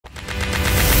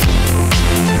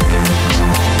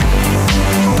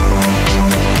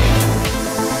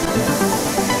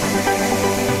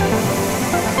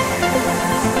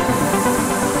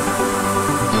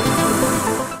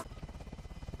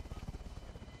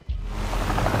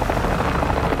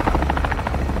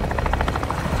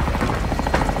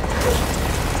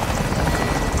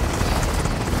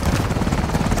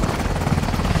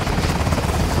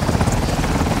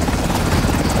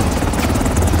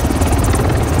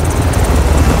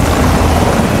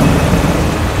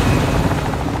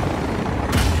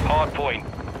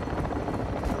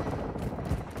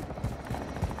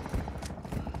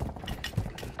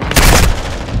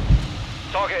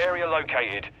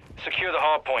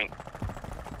point.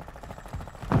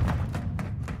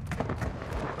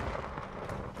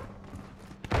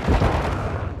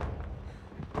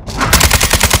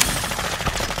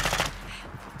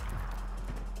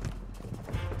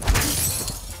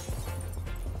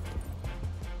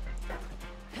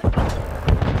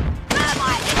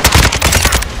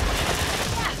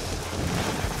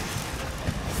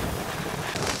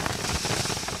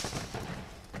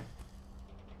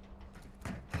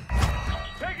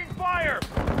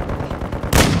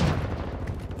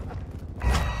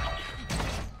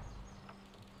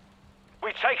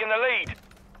 Taking the lead.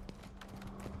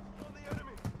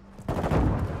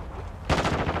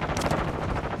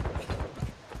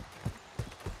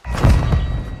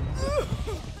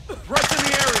 Threats in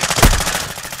the area.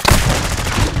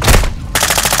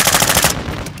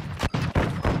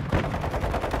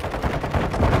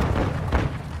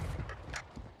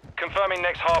 Confirming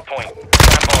next hard point.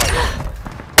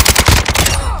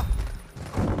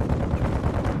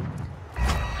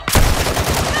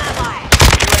 Stand by.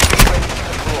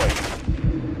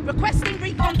 Requesting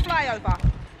recon flyover.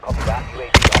 Copy that.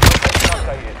 UAV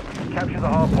updated. Capture the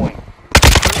hard point.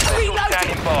 Vessel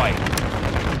standing by.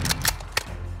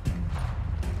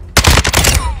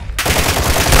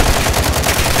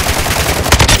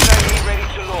 UAV ready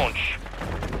to launch.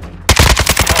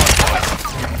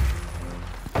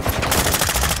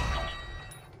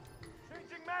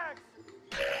 Changing mags.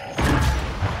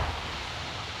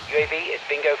 UAV is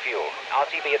bingo fuel.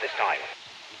 RTB at this time.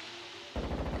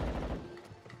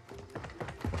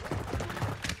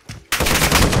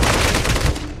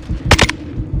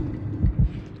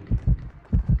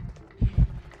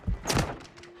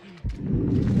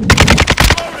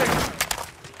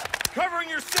 Covering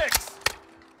your six!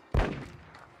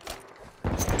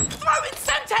 Throwing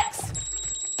Semtex!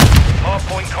 Hard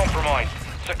point compromised.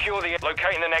 Secure the...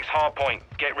 Locating the next hard point.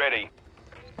 Get ready.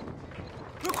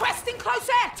 Requesting close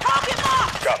air! Target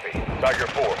marked! Copy. Tiger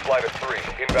 4, flight of 3,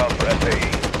 inbound for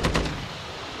SAE.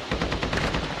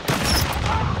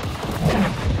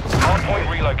 Hard point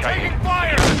relocated. Taking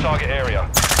fire! Secure the target area.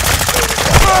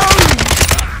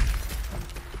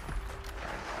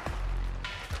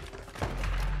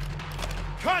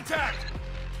 Contact!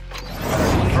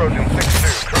 Trojan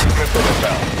 6-2, cruise missile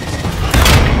inbound.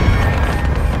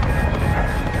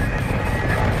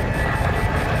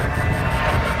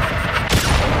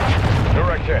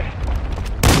 Direct hit.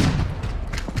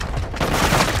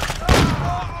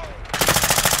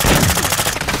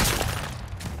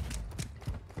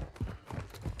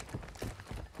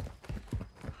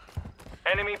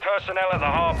 Enemy personnel at the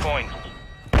hard point.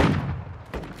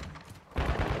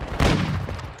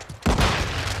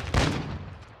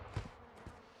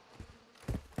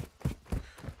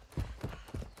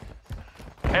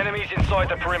 Enemies inside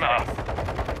the perimeter.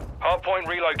 Hardpoint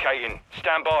relocating.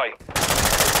 Stand by.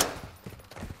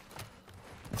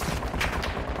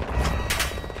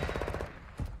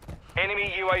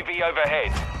 Enemy UAV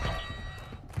overhead.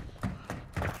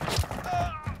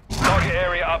 Target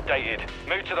area updated.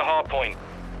 Move to the hardpoint.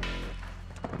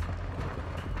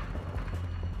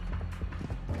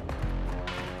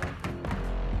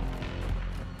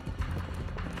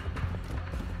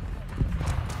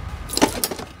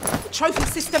 Trophy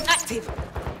system active.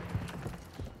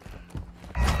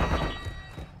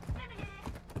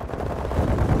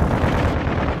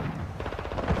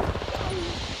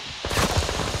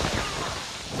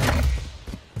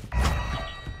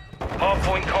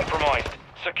 Hardpoint compromised.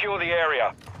 Secure the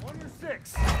area. On your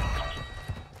six!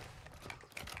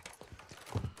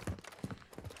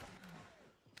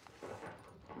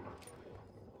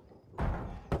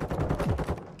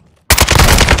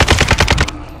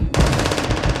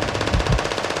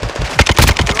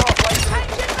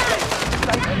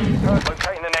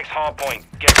 Locating the next hardpoint.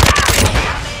 Get ready.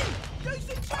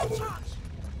 Losing charge!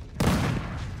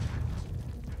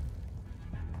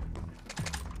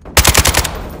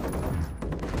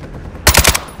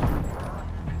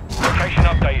 Location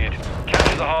updated.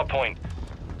 Capture the hardpoint.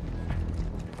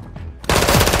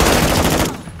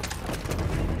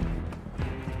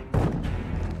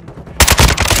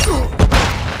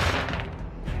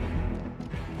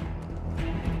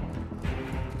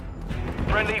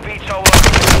 Friendly VTOL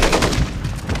activation.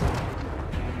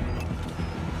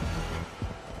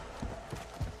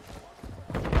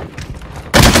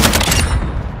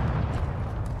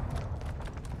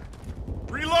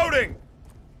 Reloading!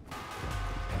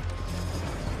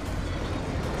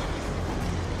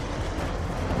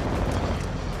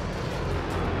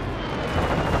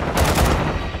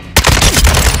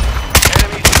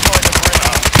 Enemies inside the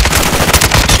perimeter.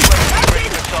 UAV ready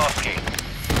for tasking.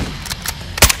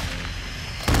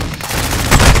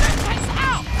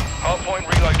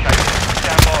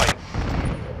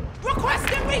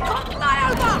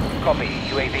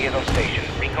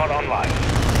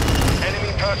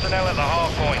 personnel at the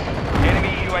hard point. Enemy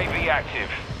UAV active.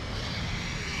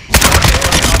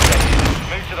 Area updated.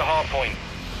 Move to the hard point.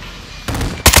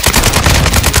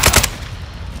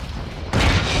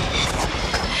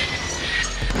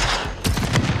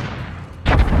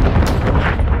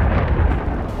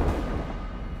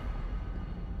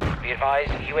 Be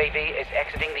advised, UAV is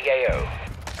exiting the AO.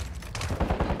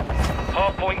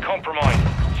 Hard point compromised.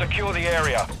 Secure the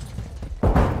area.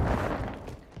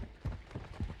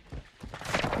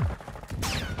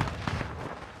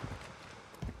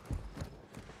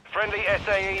 Friendly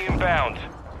SAE inbound.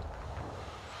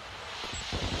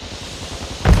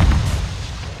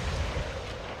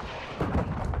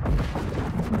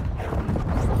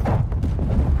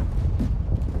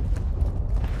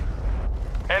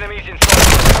 Enemies inside.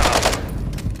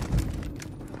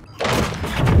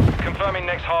 Confirming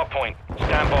next hard point.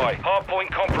 Stand by. Hard point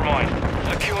compromised.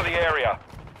 Secure the area.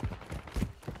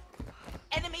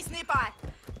 Enemies nearby.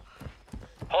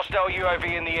 Hostile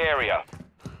UAV in the area.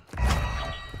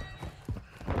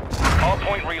 Hard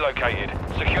point relocated.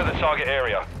 Secure the target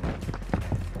area.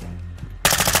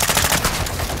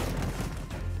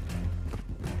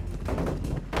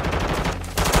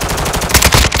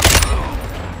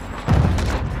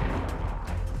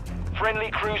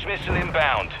 Friendly cruise missile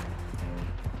inbound.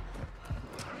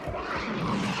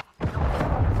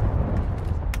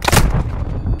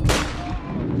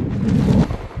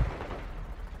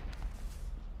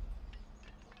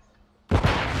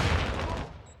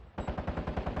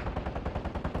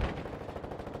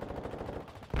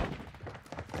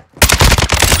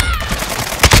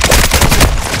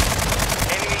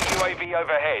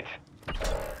 Overhead.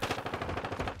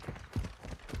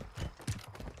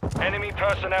 Enemy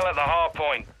personnel at the hard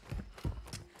point.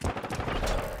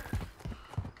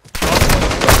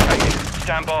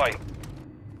 Stand by.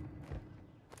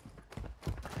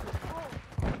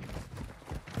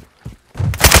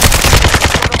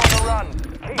 On the run.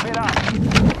 Keep it up.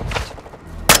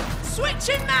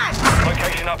 Switching mag.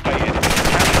 Location updated.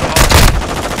 Capture the hard point.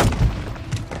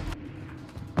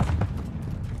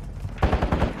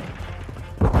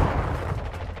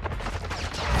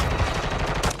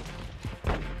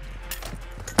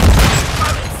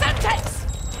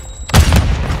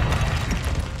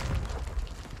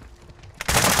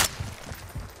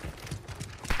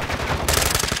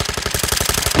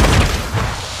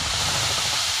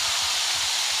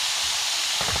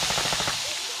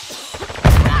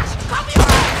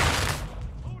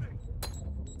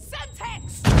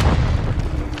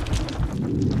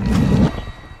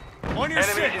 On your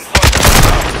Enemies 6.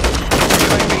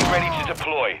 UAV ready to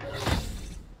deploy.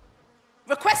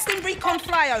 Requesting recon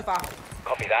flyover.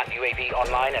 Copy that. UAV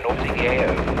online and orbiting the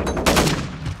AO.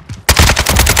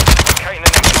 Locating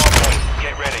the next hard point.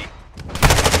 Get ready.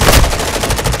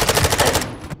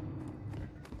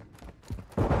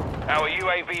 Our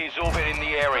UAV is orbiting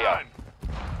the area.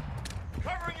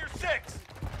 Covering your 6.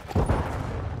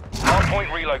 Hard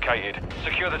point relocated.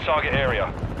 Secure the target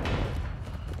area.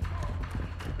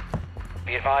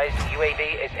 Be advised,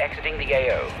 UAV is exiting the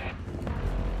AO.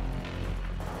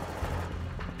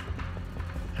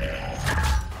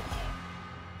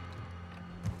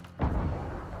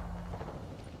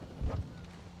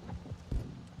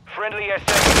 Friendly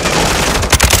SA.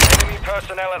 Enemy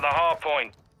personnel at the hard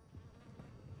point.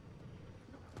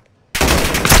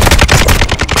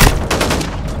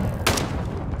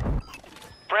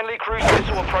 Friendly cruise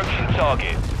missile approaching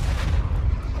target.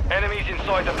 Enemies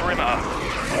inside the perimeter.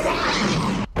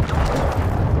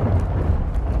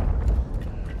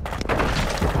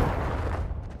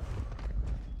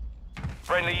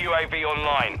 Friendly UAV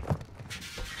online.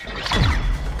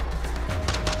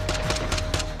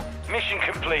 Mission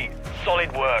complete.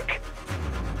 Solid work.